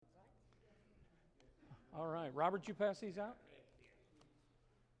All right. Robert, you pass these out?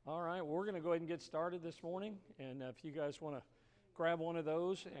 All right. Well, we're going to go ahead and get started this morning. And if you guys want to grab one of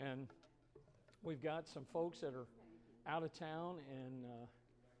those, and we've got some folks that are out of town, and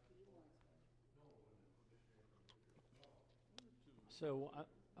so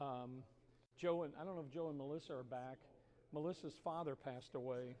Joe and I don't know if Joe and Melissa are back. Melissa's father passed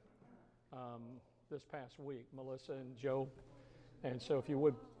away this past week, Melissa and Joe. And so if you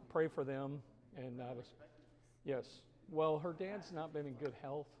would pray for them. And yes, well, her dad's not been in good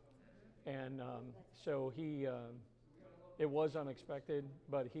health. And so it was unexpected,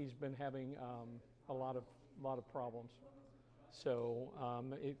 but he's been having a lot of problems. So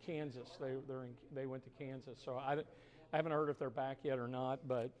Kansas, they went to Kansas. So I haven't heard if they're back yet or not,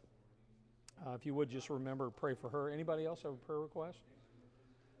 but if you would just remember to pray for her. Anybody else have a prayer request?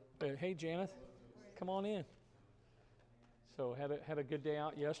 Hey, Janeth, come on in. So had a good day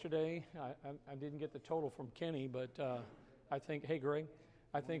out yesterday. I didn't get the total from Kenny, but I think, hey, Greg,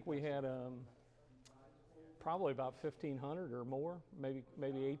 I think we had probably about 1,500 or more, maybe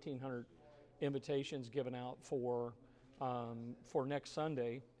 1,800 invitations given out for next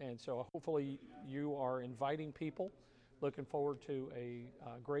Sunday. And so hopefully you are inviting people. Looking forward to a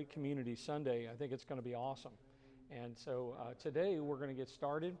great community Sunday. I think it's going to be awesome. And so today we're going to get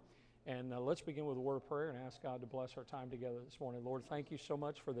started. And let's begin with a word of prayer and ask God to bless our time together this morning. Lord, thank you so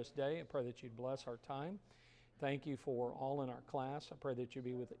much for this day. I pray that you'd bless our time. Thank you for all in our class. I pray that you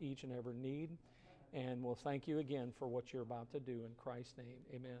be with each and every need. And we'll thank you again for what you're about to do in Christ's name.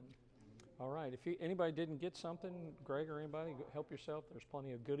 Amen. All right. If anybody didn't get something, Greg or anybody, help yourself. There's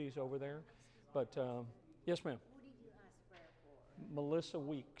plenty of goodies over there. But yes, ma'am. Who did you ask prayer for? Melissa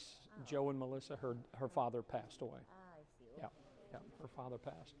Weeks. Oh. Joe and Melissa, her father passed away. Ah, I see. Okay. Yeah, her father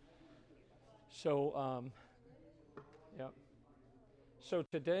passed. So, yeah. So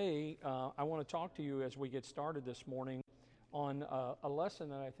today, I want to talk to you as we get started this morning on a lesson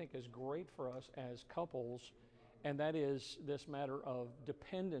that I think is great for us as couples, and that is this matter of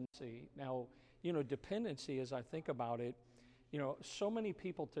dependency. Now, dependency, as I think about it, so many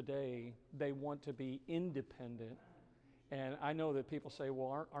people today, they want to be independent. And I know that people say,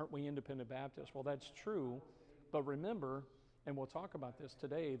 well, aren't we independent Baptists? Well, that's true. But remember, and we'll talk about this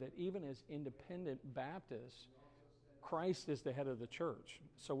today, that even as independent Baptists, Christ is the head of the church.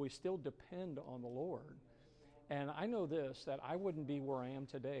 So we still depend on the Lord. And I know this, that I wouldn't be where I am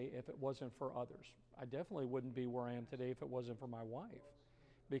today if it wasn't for others. I definitely wouldn't be where I am today if it wasn't for my wife,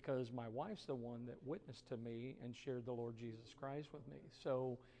 because my wife's the one that witnessed to me and shared the Lord Jesus Christ with me.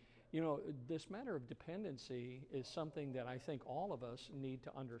 So, this matter of dependency is something that I think all of us need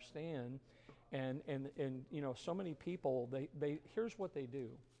to understand. And so many people, they here's what they do,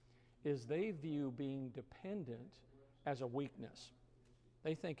 is they view being dependent as a weakness.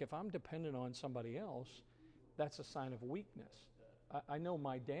 They think if I'm dependent on somebody else, that's a sign of weakness. I know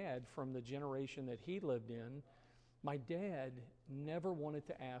my dad, from the generation that he lived in, my dad never wanted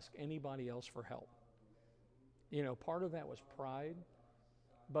to ask anybody else for help. Part of that was pride.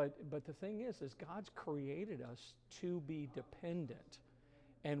 But the thing is God's created us to be dependent.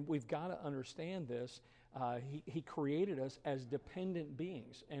 And we've got to understand this. He created us as dependent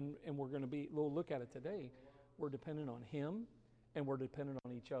beings. And we'll look at it today. We're dependent on Him, and we're dependent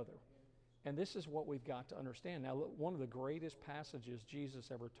on each other. And this is what we've got to understand. Now, one of the greatest passages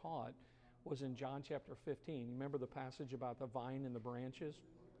Jesus ever taught was in John chapter 15. You remember the passage about the vine and the branches?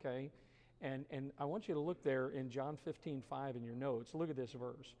 Okay? And I want you to look there in John 15:5 in your notes. Look at this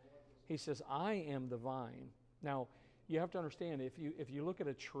verse. He says, I am the vine. Now, you have to understand, if you look at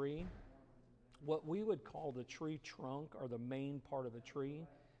a tree, what we would call the tree trunk, or the main part of the tree,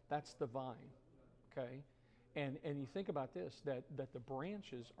 that's the vine, okay? And you think about this, that the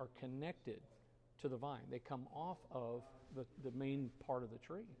branches are connected to the vine. They come off of the main part of the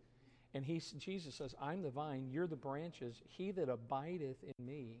tree. And Jesus says, I'm the vine, you're the branches. He that abideth in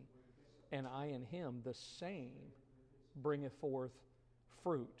me, and I in him, the same bringeth forth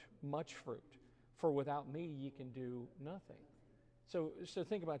fruit, much fruit. For without me ye can do nothing. So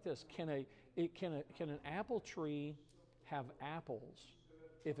think about this. Can an apple tree have apples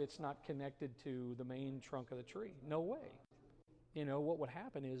if it's not connected to the main trunk of the tree? No way. What would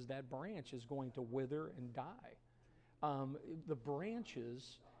happen is that branch is going to wither and die. The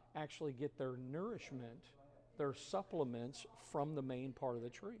branches actually get their nourishment, their supplements from the main part of the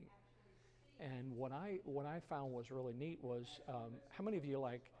tree. And what I found was really neat was, how many of you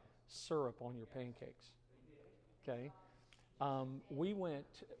like syrup on your pancakes? Okay.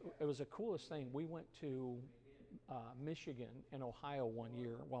 It was the coolest thing. We went to Michigan and Ohio one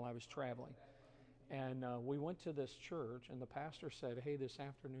year while I was traveling. And we went to this church, and the pastor said, hey, this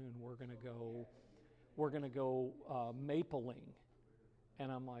afternoon we're going to go we're going to go mapling.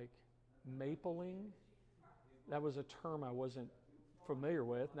 And I'm like, mapling? That was a term I wasn't familiar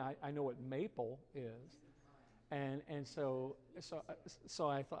with. Now I know what maple is. And so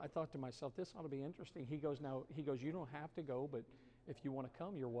I thought to myself, this ought to be interesting. He goes, you don't have to go, but if you want to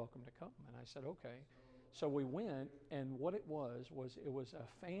come, you're welcome to come. And I said, okay. So we went, and what it was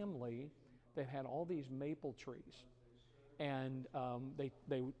a family that had all these maple trees. And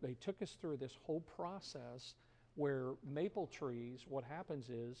they took us through this whole process where maple trees, what happens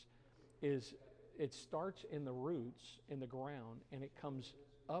is it starts in the roots in the ground, and it comes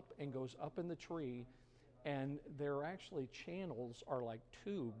up and goes up in the tree, and there are actually channels, are like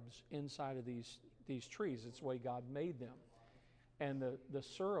tubes inside of these trees. It's the way God made them. And the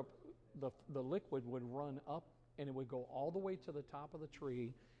syrup, the liquid would run up, and it would go all the way to the top of the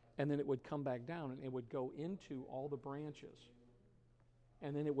tree, and then it would come back down, and it would go into all the branches.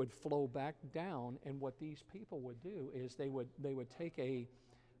 And then it would flow back down, and what these people would do is they would take a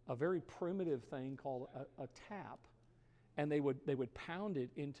very primitive thing called a tap, and they would pound it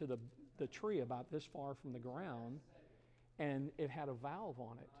into the tree about this far from the ground, and it had a valve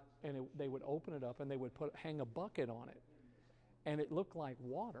on it, and they would open it up, and they would hang a bucket on it, and it looked like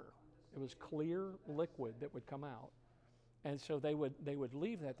water. It was clear liquid that would come out. And so they would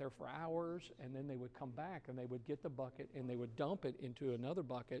leave that there for hours, and then they would come back, and they would get the bucket, and they would dump it into another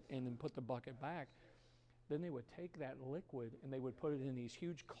bucket, and then put the bucket back. Then they would take that liquid, and they would put it in these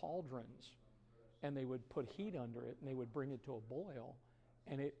huge cauldrons, and they would put heat under it, and they would bring it to a boil,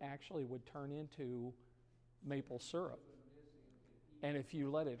 and it actually would turn into maple syrup. And if you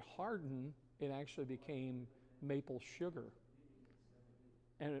let it harden, it actually became maple sugar.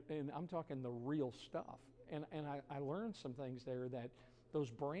 And I'm talking the real stuff. And I learned some things there, that those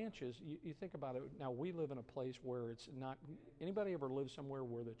branches, you think about it, now we live in a place where it's not, anybody ever live somewhere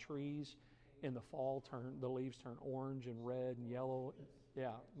where the trees in the fall the leaves turn orange and red and yellow?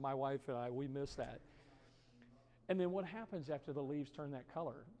 Yeah, my wife and I, we miss that. And then what happens after the leaves turn that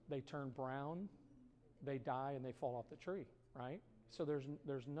color? They turn brown, they die, and they fall off the tree, right? So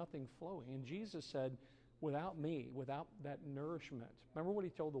there's nothing flowing. And Jesus said, without me, without that nourishment, remember what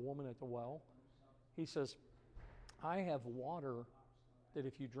he told the woman at the well? He says, I have water that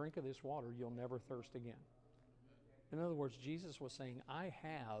if you drink of this water, you'll never thirst again. In other words, Jesus was saying, I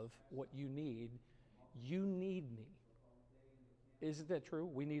have what you need. You need me. Isn't that true?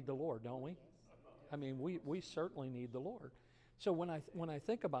 We need the Lord, don't we? I mean, we certainly need the Lord. So when I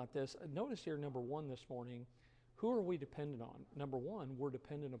think about this, notice here, number one this morning, who are we dependent on? Number one, we're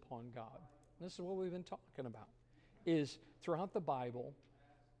dependent upon God. This is what we've been talking about, is throughout the Bible,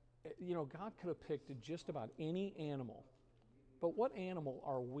 God could have picked just about any animal. But what animal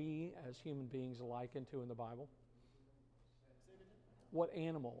are we as human beings likened to in the Bible? What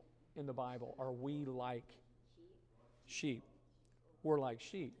animal in the Bible are we like? Sheep. We're like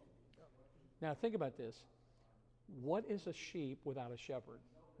sheep. Now think about this. What is a sheep without a shepherd?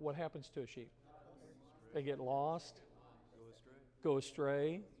 What happens to a sheep? They get lost, go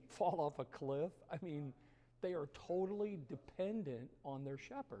astray, fall off a cliff. I mean, they are totally dependent on their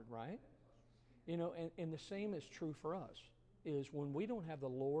shepherd, right? And the same is true for us, is when we don't have the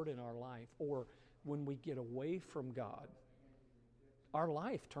Lord in our life, or when we get away from God, our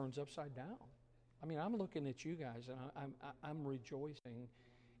life turns upside down. I mean, I'm looking at you guys, and I'm rejoicing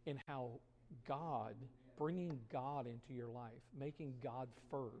in how God, bringing God into your life, making God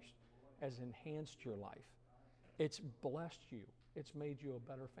first, has enhanced your life. It's blessed you. It's made you a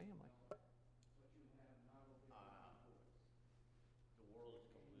better family. The world is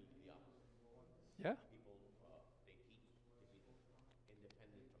completely the opposite. Yeah. People, they keep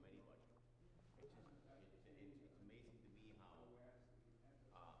independent from anybody. It's amazing to me how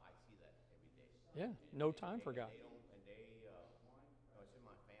I see that every day. Yeah. No time for God. It's in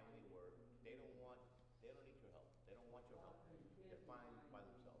my family where they don't need your help. They don't want your help. They're fine by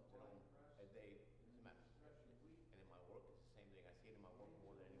themselves. Doesn't matter. And in my work, it's the same thing. I see it in my work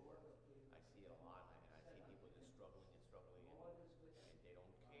more than anywhere. I see it a lot, and I see people just struggling, and they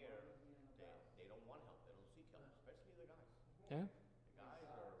don't care. They don't want help. They don't seek help, especially the guys. Yeah. The guys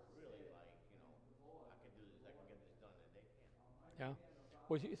are really like, I can do this, I can get this done, and they can't. Yeah.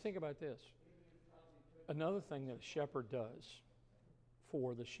 Well, you think about this. Another thing that a shepherd does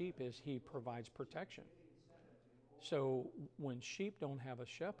for the sheep is he provides protection. So when sheep don't have a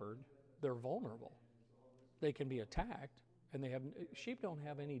shepherd, they're vulnerable. They can be attacked, and sheep don't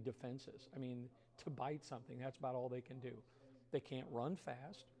have any defenses. I mean, to bite something, that's about all they can do. They can't run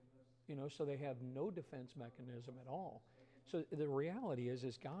fast, so they have no defense mechanism at all. So the reality is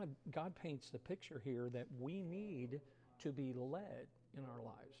God paints the picture here that we need to be led in our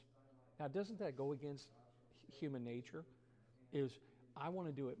lives. Now, doesn't that go against human nature? Is I want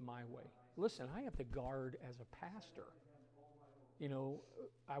to do it my way. Listen, I have to guard as a pastor. You know,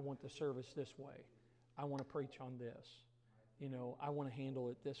 I want the service this way. I want to preach on this. You know, I want to handle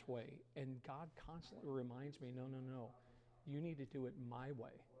it this way. And God constantly reminds me, no, no, no. You need to do it my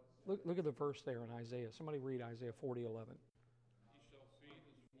way. Look at the verse there in Isaiah. Somebody read Isaiah 40:11. He shall feed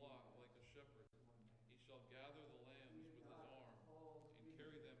his flock like a shepherd. He shall gather the lambs with his arm and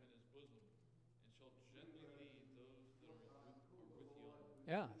carry them in his bosom, and shall gently lead those that are with young.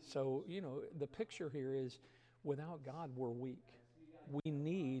 Yeah, so, you know, the picture here is without God, we're weak. We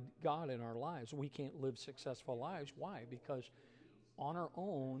need God in our lives. We can't live successful lives. Why? Because on our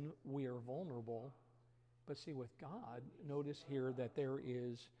own, we are vulnerable. But see, with God, notice here that there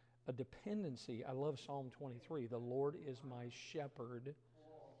is a dependency. I love Psalm 23. The Lord is my shepherd,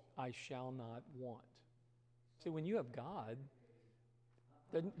 I shall not want. See, when you have God,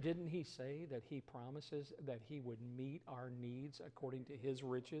 didn't he say that he promises that he would meet our needs according to his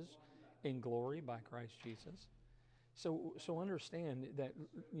riches in glory by Christ Jesus? So understand that,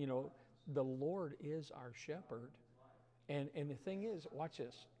 you know, the Lord is our shepherd. And the thing is, watch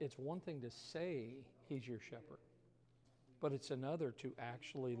this, it's one thing to say he's your shepherd, but it's another to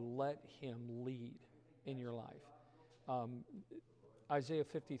actually let him lead in your life. Isaiah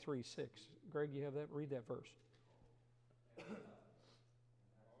 53:6. Greg, you have that? Read that verse.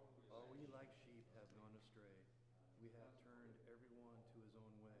 All we like sheep have gone astray. We have turned everyone to his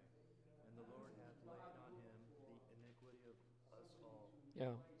own way. And the Lord hath laid on him the iniquity of us all.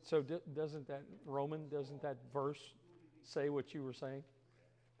 Yeah. So doesn't that verse say what you were saying?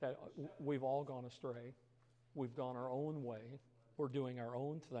 That we've all gone astray. We've gone our own way. We're doing our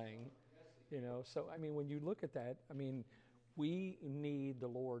own thing. You know, so I mean, when you look at that, I mean, we need the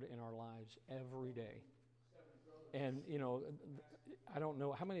Lord in our lives every day. And, you know, I don't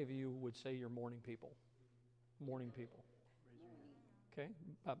know, how many of you would say you're morning people? Morning people. Okay?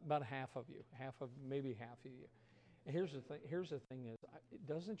 About half of you, maybe half of you. And here's the thing is,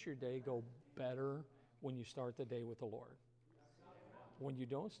 doesn't your day go better when you start the day with the Lord? When you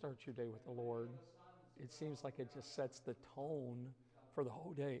don't start your day with the Lord, it seems like it just sets the tone for the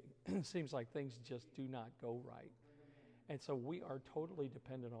whole day. It seems like things just do not go right. And so we are totally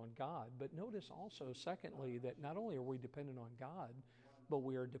dependent on God. But notice also, secondly, that not only are we dependent on God, but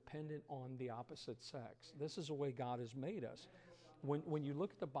we are dependent on the opposite sex. This is the way God has made us. When you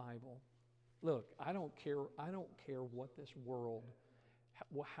look at the Bible, look, I don't care what this world,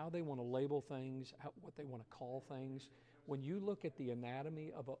 how they want to label things, what they want to call things. When you look at the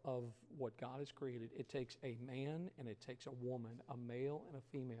anatomy of what God has created, it takes a man and it takes a woman, a male and a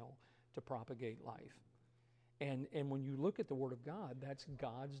female, to propagate life. And when you look at the Word of God, that's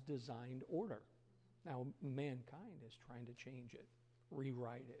God's designed order. Now, mankind is trying to change it,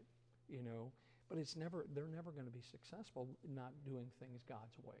 rewrite it, you know. But they're never going to be successful not doing things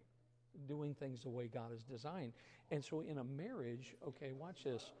God's way, doing things the way God has designed. And so in a marriage, okay, watch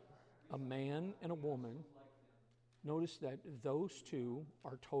this, a man and a woman, notice that those two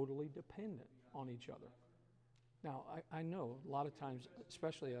are totally dependent on each other. Now, I know a lot of times,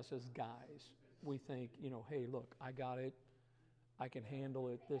 especially us as guys, we think, you know, hey, look, I got it. I can handle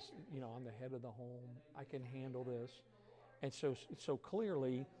it. This, you know, I'm the head of the home. I can handle this. And so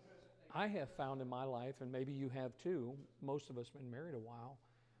clearly, I have found in my life, and maybe you have too, most of us have been married a while,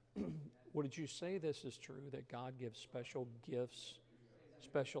 would you say this is true, that God gives special gifts,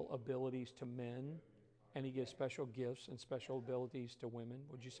 special abilities to men, and he gives special gifts and special abilities to women?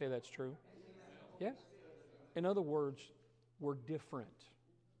 Would you say that's true? Yeah. In other words, we're different.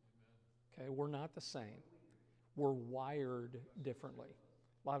 Okay, we're not the same. We're wired differently.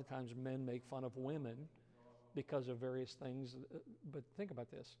 A lot of times men make fun of women because of various things, but think about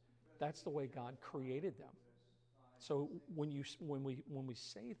this. That's the way God created them. So when we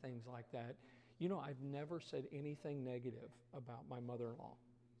say things like that, you know, I've never said anything negative about my mother-in-law,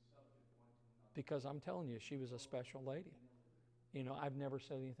 because I'm telling you, she was a special lady. You know, I've never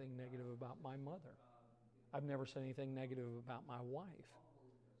said anything negative about my mother. I've never said anything negative about my wife,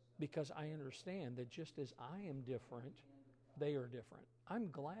 because I understand that just as I am different, they are different. I'm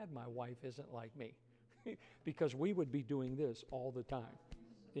glad my wife isn't like me because we would be doing this all the time,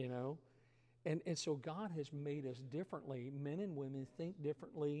 you know? And so God has made us differently. Men and women think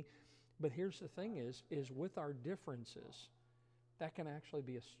differently. But here's the thing is with our differences, that can actually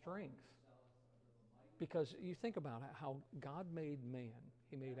be a strength. Because you think about how God made man.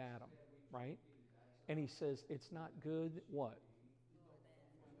 He made Adam, right? And he says it's not good, what?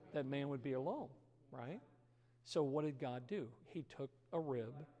 That man would be alone, right? So what did God do? He took a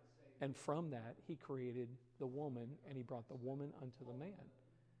rib, and from that he created the woman, and he brought the woman unto the man.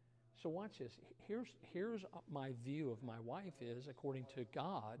 So watch this. Here's my view of my wife is, according to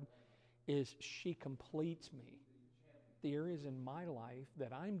God, is she completes me. The areas in my life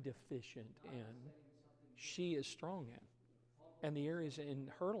that I'm deficient in, she is strong in. And the areas in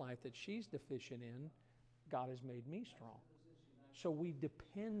her life that she's deficient in, God has made me strong. So we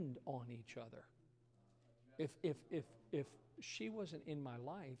depend on each other. If she wasn't in my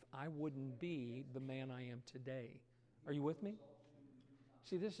life, I wouldn't be the man I am today. Are you with me?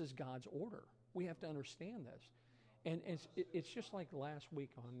 See, this is God's order. We have to understand this. And it's just like last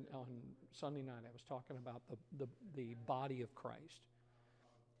week on Sunday night, I was talking about the body of Christ.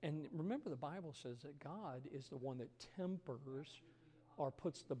 And remember, the Bible says that God is the one that tempers or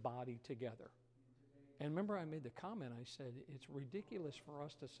puts the body together. And remember, I made the comment, I said, it's ridiculous for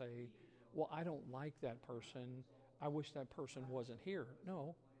us to say, well, I don't like that person. I wish that person wasn't here.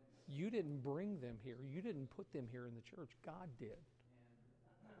 No, you didn't bring them here. You didn't put them here in the church. God did.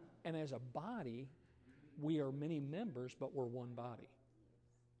 And as a body, we are many members, but we're one body.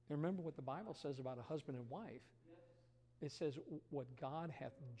 And remember what the Bible says about a husband and wife. It says, what God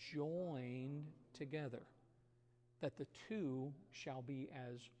hath joined together, that the two shall be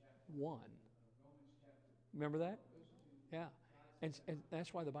as one. Remember that? Yeah. And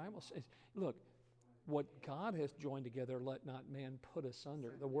that's why the Bible says, look, what God hath joined together, let not man put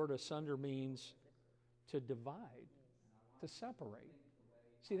asunder. The word asunder means to divide, to separate.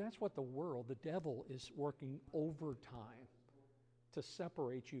 See, that's what the world, the devil, is working overtime to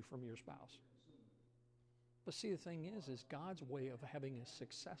separate you from your spouse. But see, the thing is God's way of having a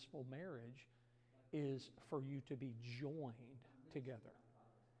successful marriage is for you to be joined together.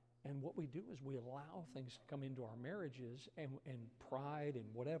 And what we do is we allow things to come into our marriages and pride and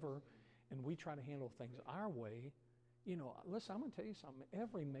whatever, and we try to handle things our way. You know, listen, I'm going to tell you something.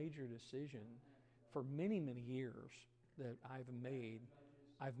 Every major decision for many, many years that I've made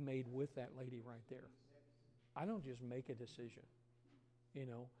with that lady right there. I don't just make a decision, you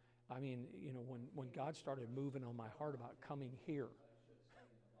know. I mean, you know, when God started moving on my heart about coming here,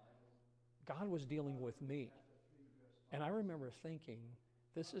 God was dealing with me. And I remember thinking,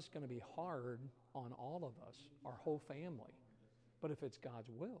 this is going to be hard on all of us, our whole family. But if it's God's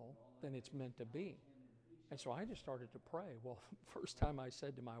will, then it's meant to be. And so I just started to pray. Well, first time I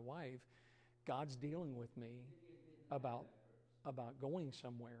said to my wife, God's dealing with me about going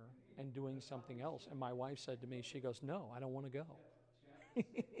somewhere and doing something else. And my wife said to me, she goes, no, I don't want to go.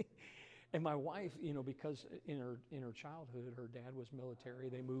 And my wife, you know, because in her childhood, her dad was military,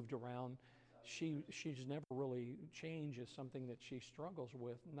 they moved around. She's never really changed as something that she struggles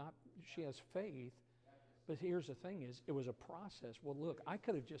with. She has faith, but here's the thing is, it was a process. Well, look, I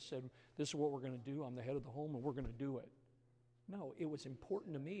could have just said, this is what we're going to do. I'm the head of the home and we're going to do it. No, it was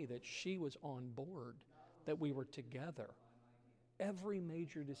important to me that she was on board, that we were together. Every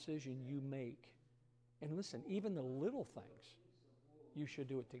major decision you make, and listen, even the little things, you should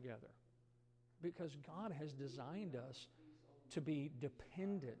do it together. Because God has designed us to be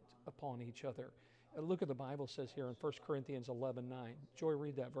dependent upon each other. Look at the Bible says here in 1 Corinthians 11:9. Joy,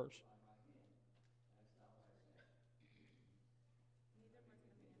 read that verse.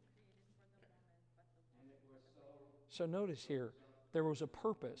 So notice here, there was a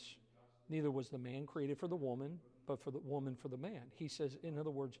purpose. Neither was the man created for the woman, but for the woman for the man. He says, in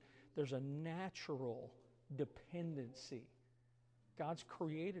other words, there's a natural dependency. God's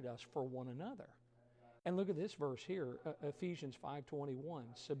created us for one another. And look at this verse here, Ephesians 5:21,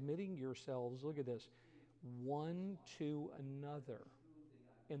 submitting yourselves, look at this, one to another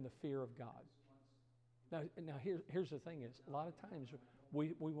in the fear of God. Now here's the thing is, a lot of times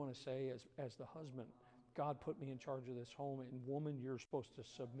we want to say as the husband, God put me in charge of this home, and woman, you're supposed to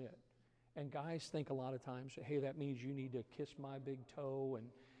submit. And guys think a lot of times, hey, that means you need to kiss my big toe and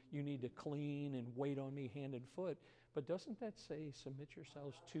you need to clean and wait on me hand and foot. But doesn't that say submit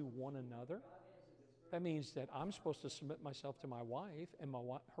yourselves to one another? That means that I'm supposed to submit myself to my wife, and my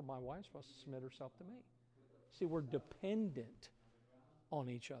wife's supposed to submit herself to me. See, we're dependent on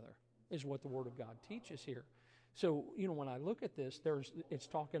each other, is what the Word of God teaches here. So, you know, when I look at this, it's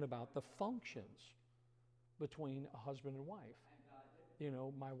talking about the functions between a husband and wife. You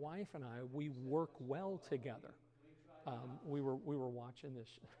know, my wife and I, we work well together. We were watching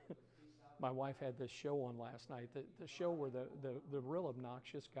this. My wife had this show on last night, the show where the real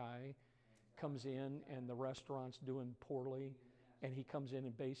obnoxious guy comes in and the restaurant's doing poorly, and he comes in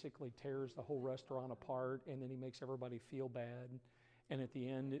and basically tears the whole restaurant apart, and then he makes everybody feel bad. And at the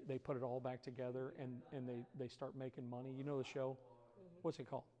end, they put it all back together, and they start making money. You know the show? What's it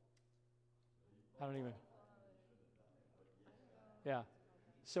called? I don't even... Yeah.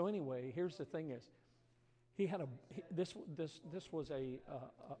 So anyway, here's the thing is, This was a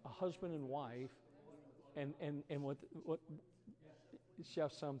husband and wife, and what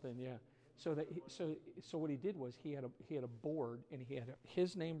chef something, yeah. So what he did was he had a board, and he had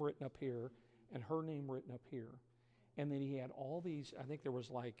his name written up here and her name written up here, and then he had all these. I think there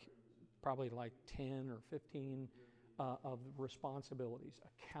was probably 10 or 15 of responsibilities: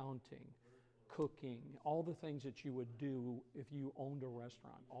 accounting, cooking, all the things that you would do if you owned a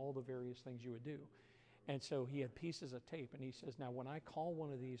restaurant, all the various things you would do. And so he had pieces of tape, and he says, now when I call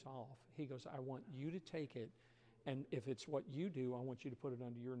one of these off, he goes, I want you to take it, and if it's what you do, I want you to put it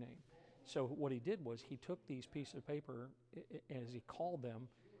under your name. So what he did was he took these pieces of paper, and as he called them,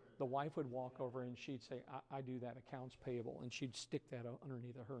 the wife would walk over and she'd say, I do that, accounts payable, and she'd stick that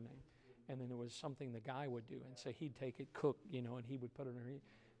underneath of her name. And then it was something the guy would do, and so he'd take it, cook, and he would put it underneath.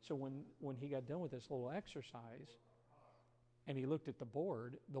 So when he got done with this little exercise, and he looked at the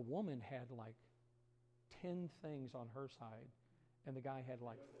board, the woman had 10 things on her side, and the guy had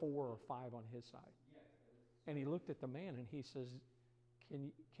 4 or 5 on his side. And he looked at the man and he says,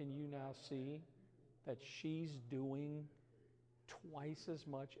 can you now see that she's doing twice as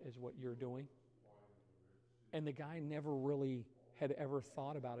much as what you're doing? And the guy never really had ever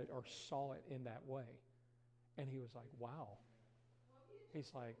thought about it or saw it in that way. And he was like, wow.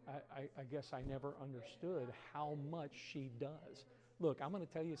 He's like, I guess I never understood how much she does. Look, I'm going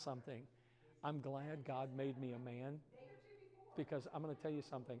to tell you something. I'm glad God made me a man, because I'm going to tell you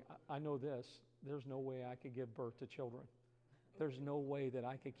something. I know this. There's no way I could give birth to children. There's no way that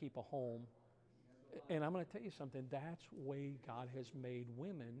I could keep a home. And I'm going to tell you something. That's the way God has made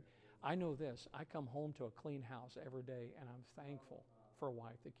women. I know this. I come home to a clean house every day, and I'm thankful for a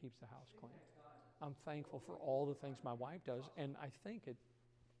wife that keeps the house clean. I'm thankful for all the things my wife does, and I think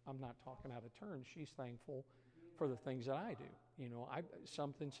I'm not talking out of turn. She's thankful for the things that I do.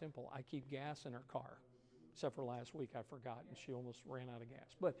 Something simple. I keep gas in her car, except for last week I forgot, and she almost ran out of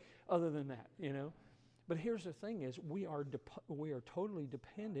gas. But other than that, But here's the thing: is we are totally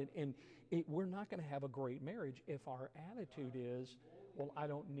dependent, and we're not going to have a great marriage if our attitude is, well, I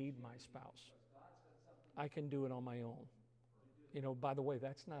don't need my spouse. I can do it on my own. By the way,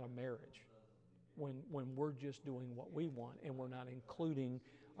 that's not a marriage. When we're just doing what we want and we're not including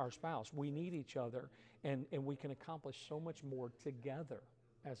our spouse. We need each other, and we can accomplish so much more together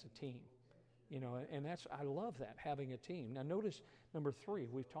as a team. And I love that, having a team. Now notice number 3,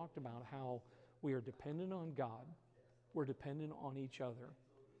 we've talked about how we are dependent on God. We're dependent on each other.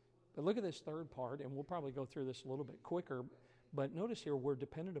 But look at this third part, and we'll probably go through this a little bit quicker, but notice here we're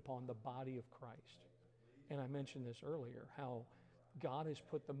dependent upon the body of Christ. And I mentioned this earlier, how God has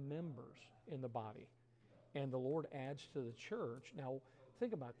put the members in the body, and the Lord adds to the church. Now,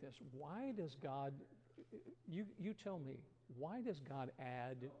 think about this. Why does God, you tell me, why does God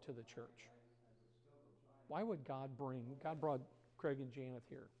add to the church? Why would God brought Greg and Janet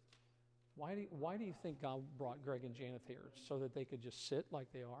here. Why do you think God brought Greg and Janet here? So that they could just sit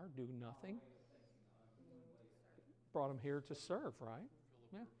like they are, do nothing? Brought them here to serve, right?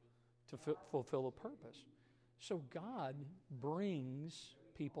 Yeah, to fulfill a purpose. So God brings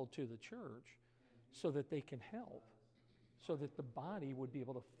people to the church so that they can help, so that the body would be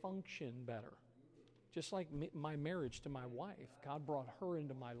able to function better. Just like my marriage to my wife, God brought her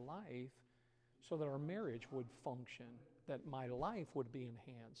into my life so that our marriage would function, that my life would be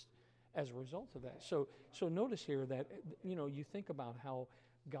enhanced as a result of that. So notice here that, you think about how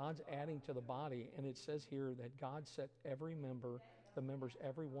God's adding to the body, and it says here that God set every member, the members,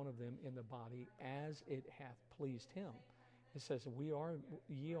 every one of them in the body as it hath pleased him. It says,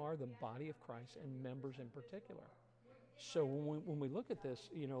 ye are the body of Christ, and members in particular. So when we look at this,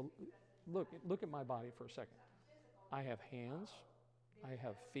 look at my body for a second. I have hands, I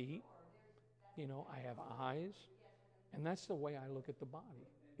have feet, I have eyes, and that's the way I look at the body,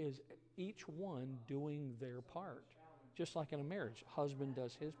 is each one doing their part. Just like in a marriage, husband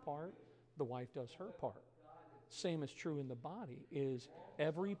does his part, the wife does her part. Same is true in the body, is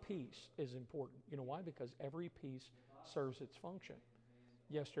every piece is important. You know why? Because every piece serves its function.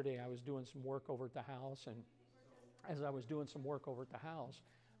 Yesterday I was doing some work over at the house, and as I was doing some work over at the house,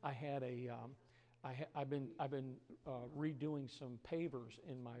 I had I've been redoing some pavers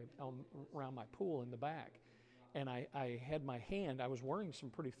in my around my pool in the back, and I had my hand. I was wearing some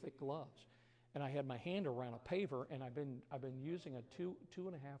pretty thick gloves, and I had my hand around a paver, and I've been using a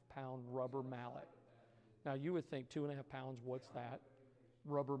 2.5 pound rubber mallet. Now you would think 2.5 pounds, what's that?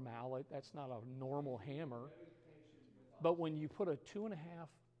 Rubber mallet, that's not a normal hammer. But when you put a 2.5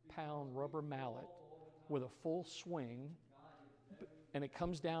 pound rubber mallet with a full swing, and it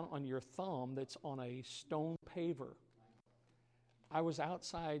comes down on your thumb that's on a stone paver, I was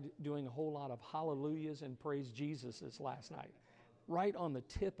outside doing a whole lot of hallelujahs and praise Jesuses last night, right on the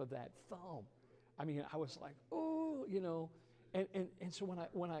tip of that thumb. I mean, I was like, oh, you know, and so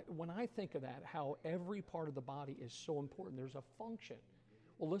when I think of that, how every part of the body is so important, there's a function.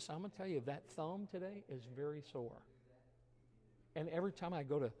 Well, listen, I'm going to tell you, that thumb today is very sore. And every time I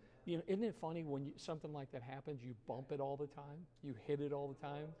go to, you know, isn't it funny when something like that happens, you bump it all the time, you hit it all the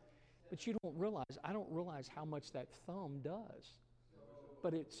time, but you don't realize, I don't realize how much that thumb does,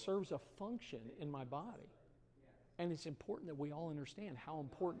 but it serves a function in my body. And it's important that we all understand how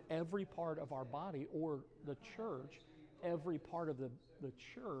important every part of our body, or the church, every part of the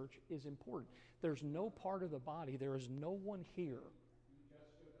church is important. There's no part of the body, there is no one here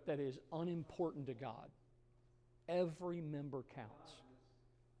that is unimportant to God. Every member counts.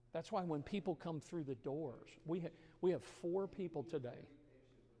 That's why when people come through the doors, we have 4 people today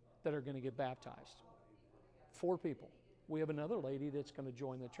that are going to get baptized. 4 people. We have another lady that's going to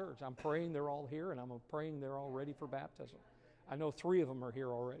join the church. I'm praying they're all here, and I'm praying they're all ready for baptism. I know 3 of them are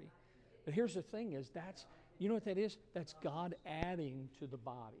here already. But here's the thing is, you know what that is? That's God adding to the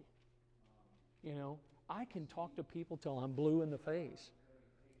body. You know, I can talk to people till I'm blue in the face,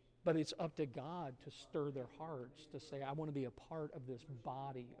 but it's up to God to stir their hearts to say, I want to be a part of this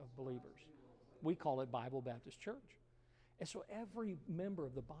body of believers. We call it Bible Baptist Church. And so every member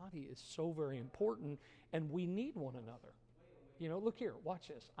of the body is so very important, and we need one another. You know, look here, watch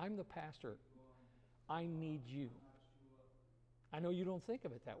this. I'm the pastor. I need you. I know you don't think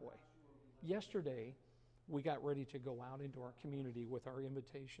of it that way. Yesterday, we got ready to go out into our community with our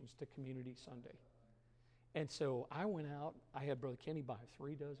invitations to Community Sunday. And so I went out, I had Brother Kenny buy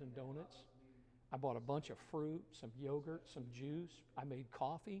 3 dozen donuts. I bought a bunch of fruit, some yogurt, some juice. I made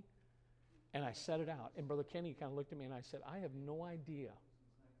coffee, and I set it out. And Brother Kenny kind of looked at me and I said, I have no idea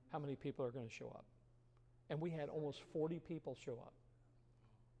how many people are going to show up. And we had almost 40 people show up.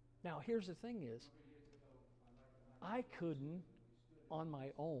 Now, here's the thing is, I couldn't, on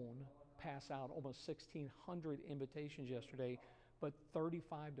my own, pass out almost 1,600 invitations yesterday, but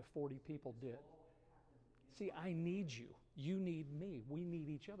 35 to 40 people did. See, I need you. You need me. We need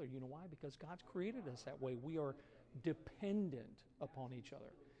each other. You know why? Because God's created us that way. We are dependent upon each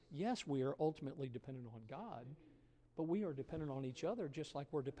other. Yes, we are ultimately dependent on God, but we are dependent on each other just like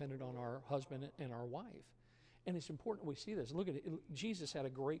we're dependent on our husband and our wife. And it's important we see this. Look at it. Jesus had a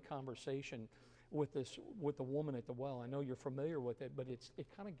great conversation with the woman at the well. I know you're familiar with it, but it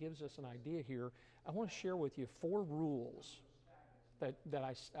kind of gives us an idea here. I want to share with you 4 rules that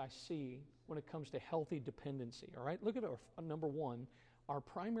I see when it comes to healthy dependency, all right? Look at our number 1, our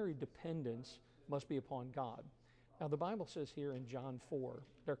primary dependence must be upon God. Now, the Bible says here in John 4,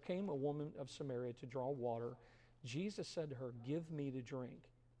 there came a woman of Samaria to draw water. Jesus said to her, give me to drink,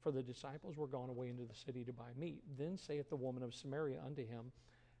 for the disciples were gone away into the city to buy meat. Then saith the woman of Samaria unto him,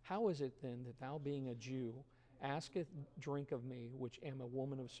 how is it then that thou being a Jew asketh drink of me, which am a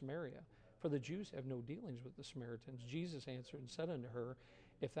woman of Samaria? For the Jews have no dealings with the Samaritans. Jesus answered and said unto her,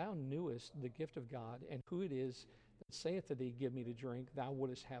 if thou knewest the gift of God, and who it is that saith to thee, give me to drink, thou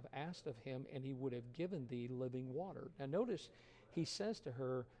wouldest have asked of him, and he would have given thee living water. Now notice, he says to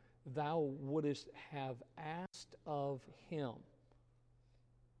her, thou wouldest have asked of him.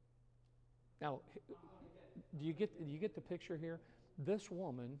 Now, do you get the picture here? This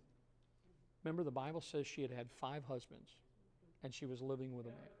woman, remember the Bible says she had had 5 husbands, and she was living with a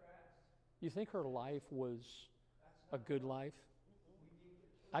man. You think her life was a good life?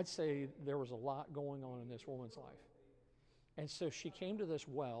 I'd say there was a lot going on in this woman's life. And so she came to this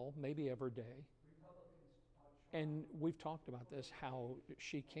well, maybe every day. And we've talked about this, how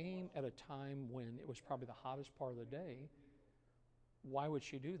she came at a time when it was probably the hottest part of the day. Why would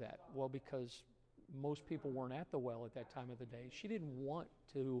she do that? Well, because most people weren't at the well at that time of the day. She didn't want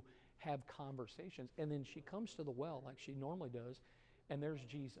to have conversations. And then she comes to the well like she normally does, and there's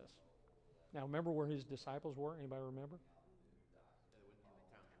Jesus. Now, remember where his disciples were? Anybody remember?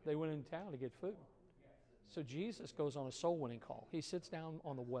 They went in town to get food. So Jesus goes on a soul winning call. He sits down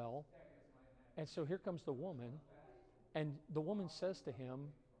on the well, and so here comes the woman, and the woman says to him,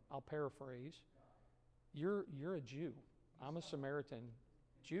 I'll paraphrase, you're a Jew. I'm a Samaritan.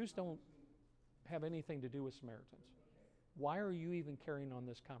 Jews don't have anything to do with Samaritans. Why are you even carrying on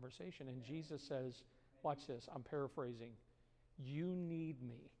this conversation? And Jesus says, watch this, I'm paraphrasing, you need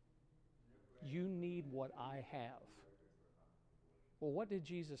me. You need what I have. Well, what did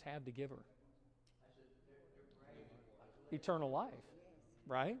Jesus have to give her? Eternal life,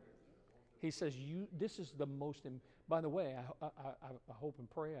 right? He says, this is the most, by the way, I hope and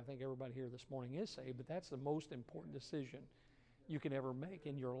pray, I think everybody here this morning is saved, but that's the most important decision you can ever make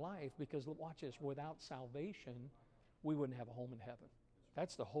in your life, because watch this, without salvation, we wouldn't have a home in heaven.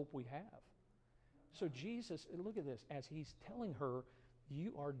 That's the hope we have. So Jesus, look at this, as he's telling her,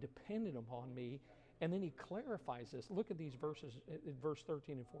 you are dependent upon me, and then he clarifies this. Look at these verses, verse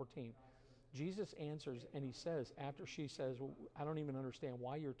 13 and 14. Jesus answers and he says, after she says, well, I don't even understand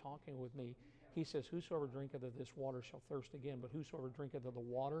why you're talking with me. He says, whosoever drinketh of this water shall thirst again, but whosoever drinketh of the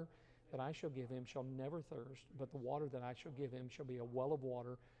water that I shall give him shall never thirst, but the water that I shall give him shall be a well of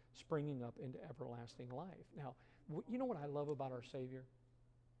water springing up into everlasting life. Now, you know what I love about our Savior?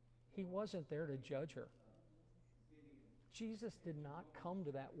 He wasn't there to judge her. Jesus did not come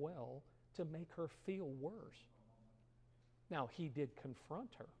to that well to make her feel worse. Now, he did confront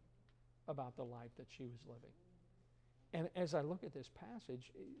her about the life that she was living. And as I look at this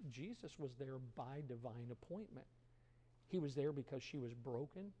passage, Jesus was there by divine appointment. He was there because she was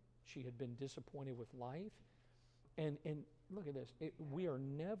broken. She had been disappointed with life. And look at this. We are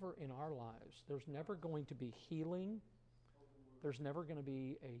never in our lives, there's never going to be healing. There's never going to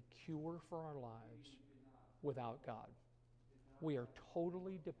be a cure for our lives without God. We are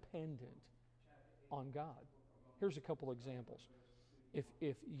totally dependent on God. Here's a couple examples.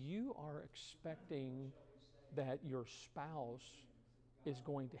 If you are expecting that your spouse is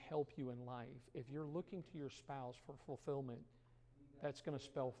going to help you in life, if you're looking to your spouse for fulfillment, that's going to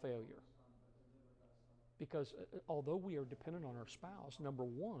spell failure. Because although we are dependent on our spouse, number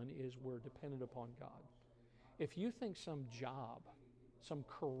one is we're dependent upon God. If you think some job, some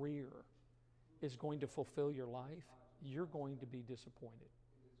career is going to fulfill your life, you're going to be disappointed.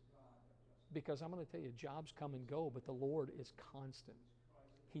 Because I'm going to tell you, jobs come and go, but the Lord is constant.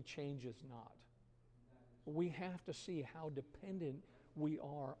 He changes not. We have to see how dependent we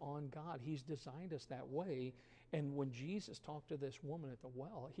are on God. He's designed us that way. And when Jesus talked to this woman at the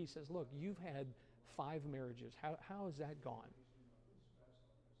well, he says, look, you've had 5 marriages. How has that gone?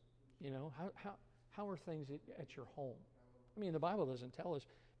 You know, how are things at your home? I mean, the Bible doesn't tell us.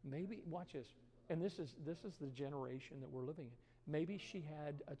 Maybe, watch this, and this is the generation that we're living in. Maybe she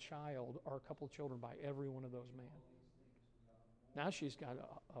had a child or a couple of children by every one of those men. Now she's got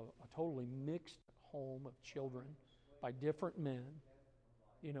a totally mixed home of children by different men.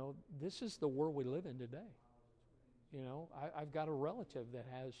 You know, this is the world we live in today. You know, I've got a relative that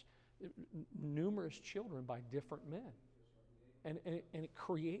has numerous children by different men. And it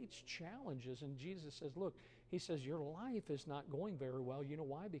creates challenges. And Jesus says, look, he says, your life is not going very well. You know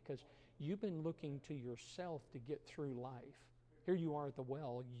why? Because you've been looking to yourself to get through life. Here you are at the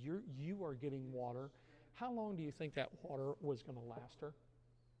well. You are getting water. How long do you think that water was going to last her?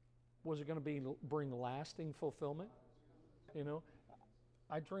 Was it going to bring lasting fulfillment? You know,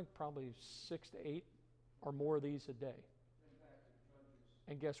 I drink probably 6 to 8 or more of these a day.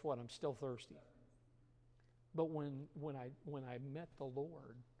 And guess what? I'm still thirsty. But when I met the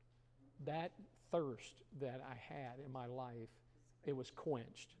Lord, that thirst that I had in my life, it was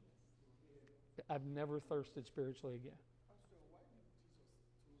quenched. I've never thirsted spiritually again.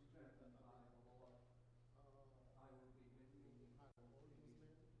 Pastor, why did Jesus told that I will be with you and all those men, and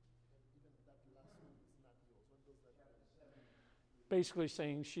even that last one is not yours? What does that mean? Basically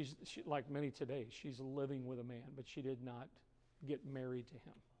saying she, like many today, she's living with a man, but she did not get married to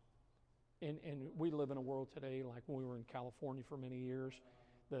him. And we live in a world today, like when we were in California for many years,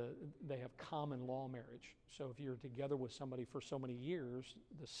 they have common law marriage. So if you're together with somebody for so many years,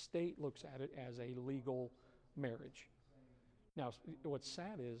 the state looks at it as a legal marriage. Now, what's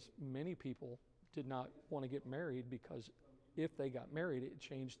sad is many people did not want to get married because if they got married, it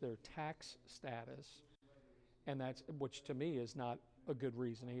changed their tax status. And that's, which to me is not a good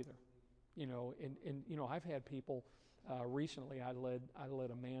reason either. You know, and you know, I've had people, recently I led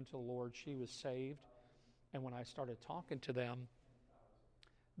a man to the Lord. She was saved. And when I started talking to them,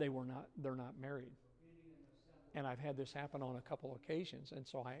 they're not married. And I've had this happen on a couple occasions. And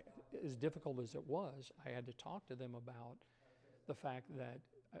so as difficult as it was, I had to talk to them about the fact that,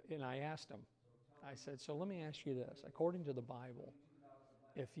 and I asked them, I said, so let me ask you this. According to the Bible,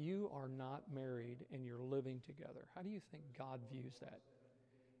 if you are not married and you're living together, how do you think God views that?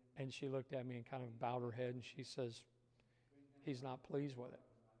 And she looked at me and kind of bowed her head and she says, He's not pleased with it.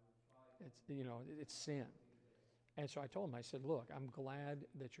 It's, you know, it's sin. And so I told him, I said, look, I'm glad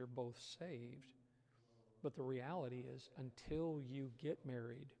that you're both saved, but the reality is until you get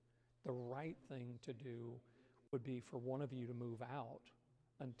married, the right thing to do would be for one of you to move out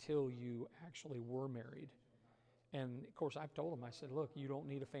until you actually were married. And of course, I've told him, I said, look, you don't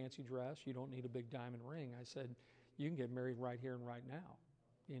need a fancy dress. You don't need a big diamond ring. I said, you can get married right here and right now,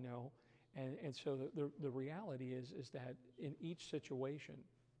 you know. And so the reality is that in each situation,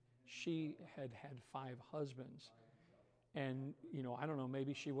 she had 5 husbands. And, you know, I don't know,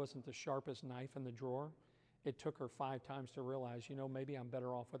 maybe she wasn't the sharpest knife in the drawer. it took her 5 times to realize, maybe I'm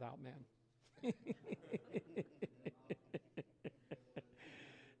better off without men.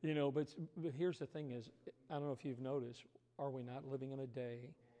 But here's the thing is, I don't know if you've noticed, are we not living in a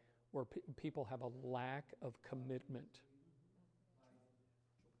day where people have a lack of commitment?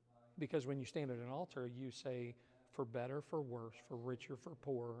 Because when you stand at an altar, you say, for better, for worse, for richer, for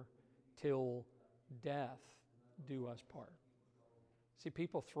poorer, till death do us part. See,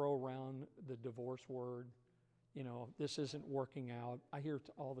 people throw around the divorce word, this isn't working out. I hear it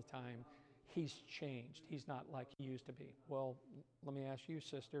all the time, he's changed. He's not like he used to be. Well, let me ask you,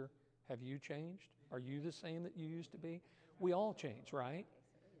 sister, have you changed? Are you the same that you used to be? We all change, right?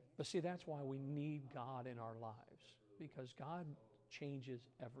 But see, that's why we need God in our lives, because God changes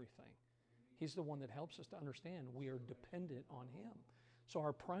everything. He's the one that helps us to understand we are dependent on Him. So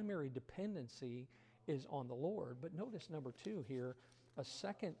our primary dependency is on the Lord. But notice number 2 here, a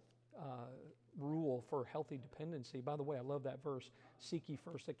second rule for healthy dependency. By the way, I love that verse, seek ye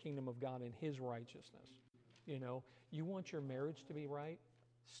first the kingdom of God and His righteousness. You want your marriage to be right?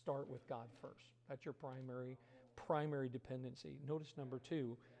 Start with God first. That's your primary dependency. Notice number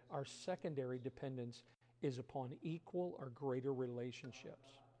 2, our secondary dependence is upon equal or greater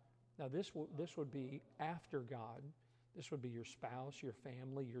relationships. Now this would be after God. This would be your spouse, your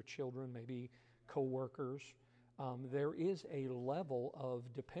family, your children, maybe co-workers. There is a level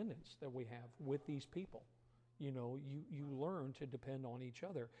of dependence that we have with these people. You learn to depend on each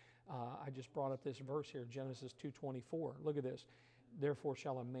other. I just brought up this verse here, Genesis 2:24. Look at this. Therefore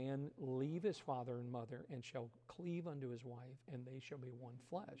shall a man leave his father and mother and shall cleave unto his wife, and they shall be one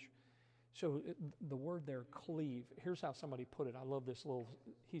flesh. So the word there, cleave, here's how somebody put it. I love this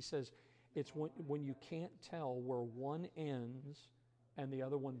he says, it's when you can't tell where one ends and the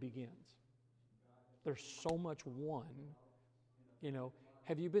other one begins. There's so much one,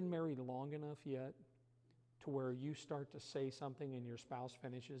 Have you been married long enough yet to where you start to say something and your spouse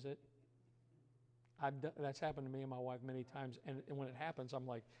finishes it? That's happened to me and my wife many times, and when it happens, I'm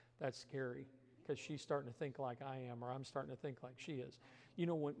like, that's scary, because she's starting to think like I am, or I'm starting to think like she is.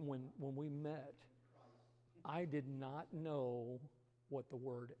 When we met, I did not know what the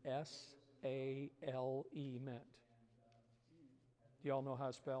word S-A-L-E meant. Do y'all know how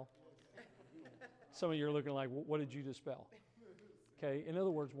to spell? Some of you are looking like, what did you just spell? Okay, in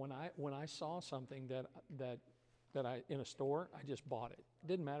other words, when I saw something that I in a store, I just bought it.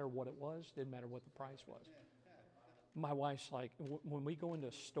 Didn't matter what it was, didn't matter what the price was. My wife's like, when we go into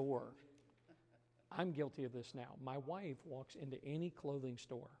a store, I'm guilty of this now. My wife walks into any clothing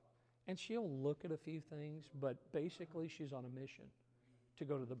store and she'll look at a few things, but basically she's on a mission to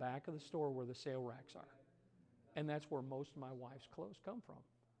go to the back of the store where the sale racks are. And that's where most of my wife's clothes come from,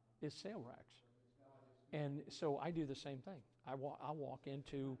 is sale racks. And so I do the same thing. I'll walk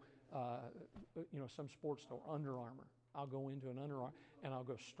into some sports store, Under Armour. I'll go into an Under Armour and I'll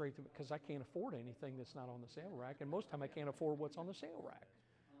go straight to it, because I can't afford anything that's not on the sale rack, and most of the time I can't afford what's on the sale rack.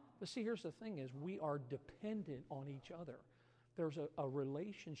 But see, here's the thing is, we are dependent on each other. There's a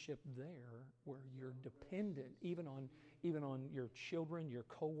relationship there where you're dependent, even on your children, your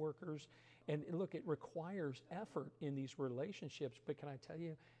coworkers. And look, it requires effort in these relationships, but can I tell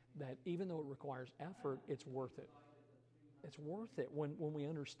you that even though it requires effort, it's worth it. It's worth it when we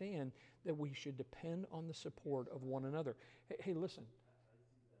understand that we should depend on the support of one another. Hey, listen,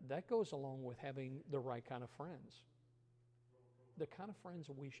 that goes along with having the right kind of friends. The kind of friends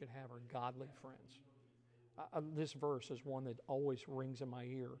that we should have are godly friends. This verse is one that always rings in my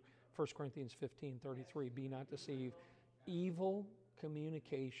ear. 1 Corinthians 15:33, be not deceived. Evil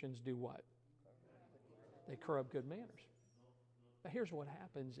communications do what? They corrupt good manners. Now here's what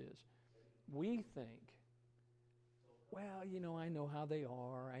happens is, we think, well, I know how they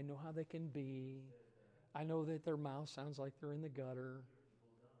are. I know how they can be. I know that their mouth sounds like they're in the gutter.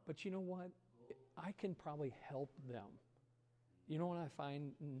 But you know what? I can probably help them. You know what I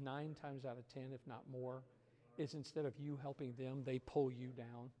find 9 times out of 10, if not more, is instead of you helping them, they pull you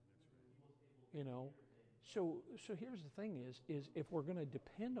down. So here's the thing is if we're going to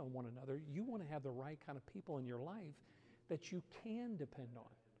depend on one another, you want to have the right kind of people in your life that you can depend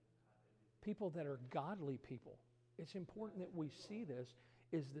on. People that are godly people. It's important that we see this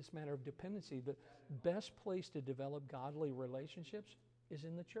matter of dependency. The best place to develop godly relationships is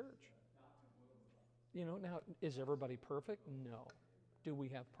in the church. Now, is everybody perfect? No. Do we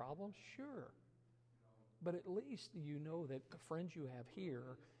have problems? Sure. But at least you know that the friends you have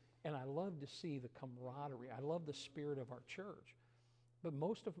here, and I love to see the camaraderie. I love the spirit of our church. But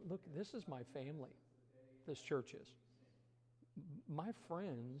look, this is my family, this church is. My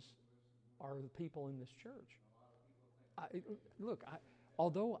friends are the people in this church. I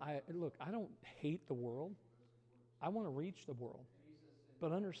don't hate the world. I want to reach the world.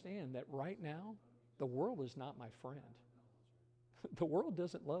 But understand that right now, the world is not my friend. The world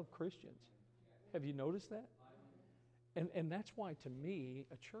doesn't love Christians. Have you noticed that? And that's why, to me,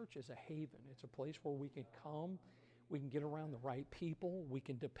 a church is a haven. It's a place where we can come, we can get around the right people, we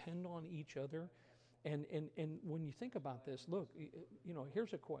can depend on each other. And when you think about this, look,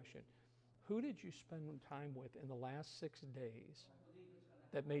 here's a question. Who did you spend time with in the last 6 days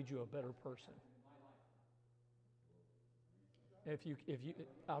that made you a better person? If you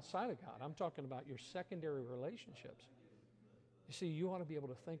outside of God, I'm talking about your secondary relationships. You see, you ought to be able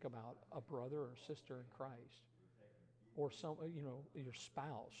to think about a brother or sister in Christ, or your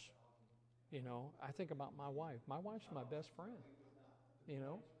spouse. I think about my wife. My wife's my best friend.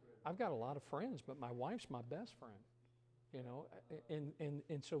 I've got a lot of friends, but my wife's my best friend.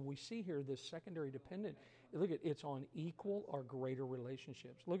 And so we see here this secondary dependent. Look it's on equal or greater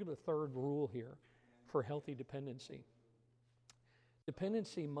relationships. Look at the third rule here for healthy dependency.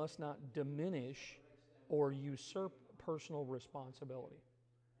 Dependency must not diminish or usurp personal responsibility.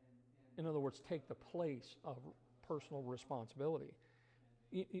 In other words, take the place of personal responsibility.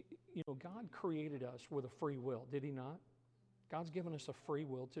 God created us with a free will, did He not? God's given us a free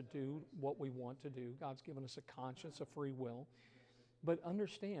will to do what we want to do. God's given us a conscience, a free will. But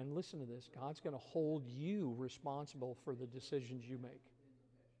understand, listen to this, God's going to hold you responsible for the decisions you make.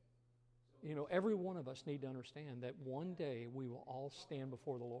 Every one of us need to understand that one day we will all stand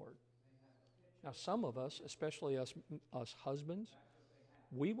before the Lord. Now, some of us, especially us husbands,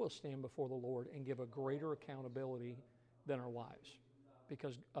 we will stand before the Lord and give a greater accountability than our wives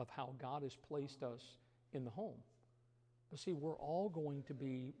because of how God has placed us in the home. But see, we're all going to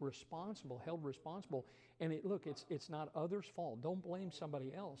be responsible, held responsible. And it's not others' fault. Don't blame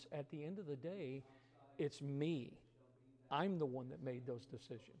somebody else. At the end of the day, it's me. I'm the one that made those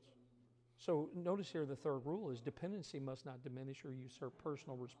decisions. So notice here the third rule is dependency must not diminish or usurp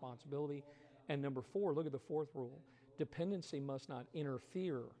personal responsibility. And number 4, look at the fourth rule. Dependency must not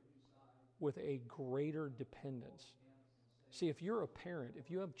interfere with a greater dependence. See, if you're a parent,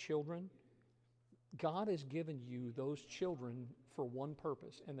 if you have children, God has given you those children for one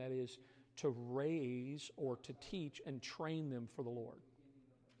purpose, and that is to raise or to teach and train them for the Lord.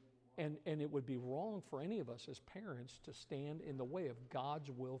 And it would be wrong for any of us as parents to stand in the way of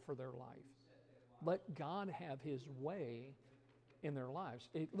God's will for their life. Let God have His way in their lives.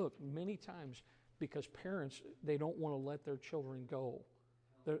 Many times, because parents, they don't want to let their children go.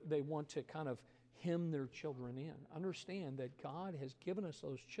 They want to kind of hem their children in. Understand that God has given us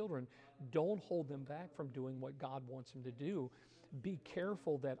those children. Don't hold them back from doing what God wants them to do. Be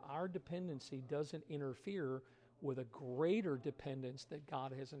careful that our dependency doesn't interfere with a greater dependence that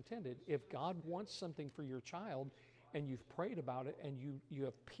God has intended. If God wants something for your child and you've prayed about it and you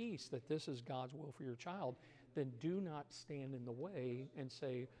have peace that this is God's will for your child, then do not stand in the way and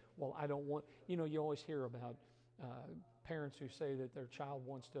say, well, I don't want, you always hear about parents who say that their child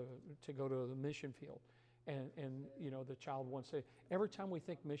wants to go to the mission field. And the child wants to, every time we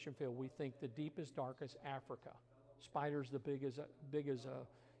think mission field, we think the deepest, darkest Africa. Spiders the big as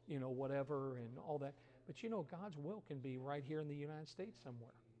whatever and all that. But God's will can be right here in the United States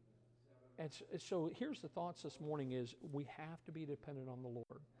somewhere. And so here's the thoughts this morning is we have to be dependent on the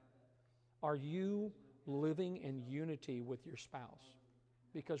Lord. Are you living in unity with your spouse?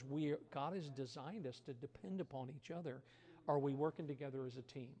 Because God has designed us to depend upon each other. Are we working together as a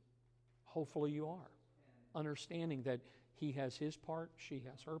team? Hopefully you are. Understanding that He has His part, she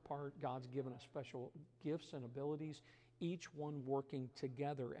has her part. God's given us special gifts and abilities, each one working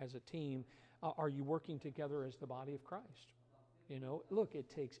together as a team. Are you working together as the body of Christ? It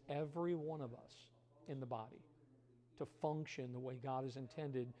takes every one of us in the body to function the way God has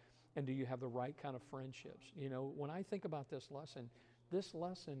intended. And do you have the right kind of friendships? When I think about this lesson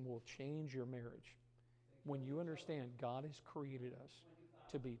will change your marriage. When you understand God has created us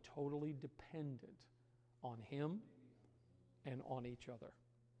to be totally dependent on Him and on each other.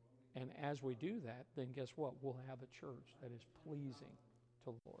 And as we do that, then guess what? We'll have a church that is pleasing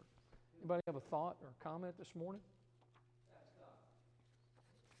to the Lord. Anybody have a thought or comment this morning?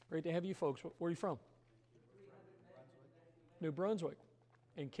 Great to have you folks. Where are you from? New Brunswick.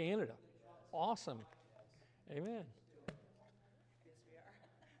 In Canada. Awesome. Amen. Yes, we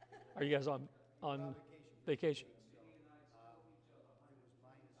are. Are you guys on vacation? It was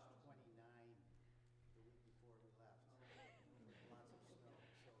 -29 the week before we left. Lots of snow,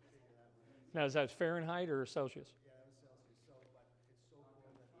 so figure that one. Now, is that Fahrenheit or Celsius? Yeah, that was Celsius. But it's so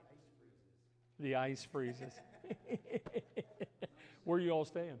cold that the ice freezes. The ice freezes. Where are you all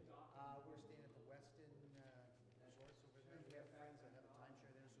staying? We're staying at the Westin Resorts over there. We have friends that have a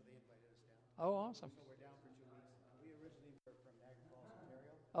timeshare there, so they invited us down. Oh, awesome. So we're down for 2 weeks.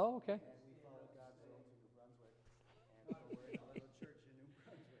 Oh, okay. And we follow God's will to New Brunswick. And so we're in a little church in New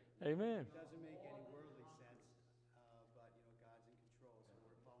Brunswick. Amen. It doesn't make any worldly sense, but God's in control, so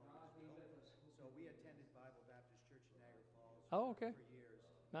we're following His will. So we attended Bible Baptist Church in Niagara Falls Oh, okay. for years.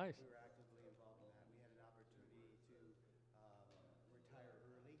 Nice. We were actively involved in that. We had an opportunity to retire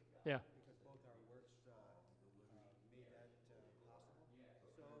early. Yeah. Because both our works made that possible.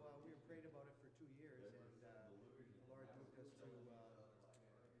 So we were praying about it for 2 years, and the Lord moved us to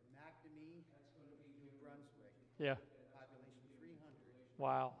McNamee, New Brunswick. Yeah. Population 300,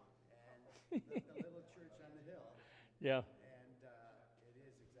 Wow. and the little church on the hill. Yeah. And it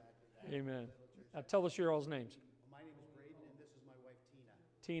is exactly that. Amen. Little church. Tell us your all's names. My name is Braden, and this is my wife Tina.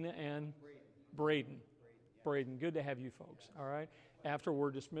 Tina and Braden. Braden. Yeah. Braden, good to have you folks. All right. After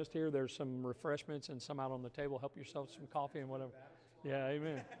we're dismissed here, there's some refreshments and some out on the table. Help yourself some coffee and whatever. Yeah,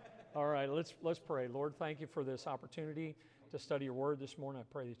 amen. All right, let's pray. Lord, thank you for this opportunity to study your word this morning. I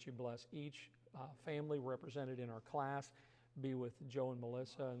pray that you bless each family represented in our class. Be with Joe and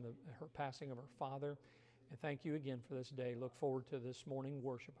Melissa and her passing of her father. And thank you again for this day. Look forward to this morning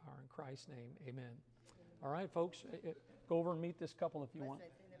worship hour. In Christ's name, amen. All right, folks, go over and meet this couple if you want. I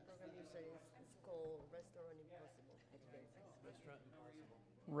think the program usually is called Restaurant Impossible.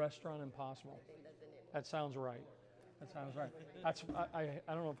 Restaurant Impossible. I think that's the name. That sounds right. That sounds right. I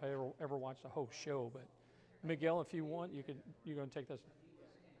don't know if I ever watched the whole show, but Miguel, if you want, you're going to take this.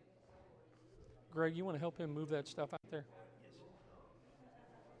 Greg, you want to help him move that stuff out there?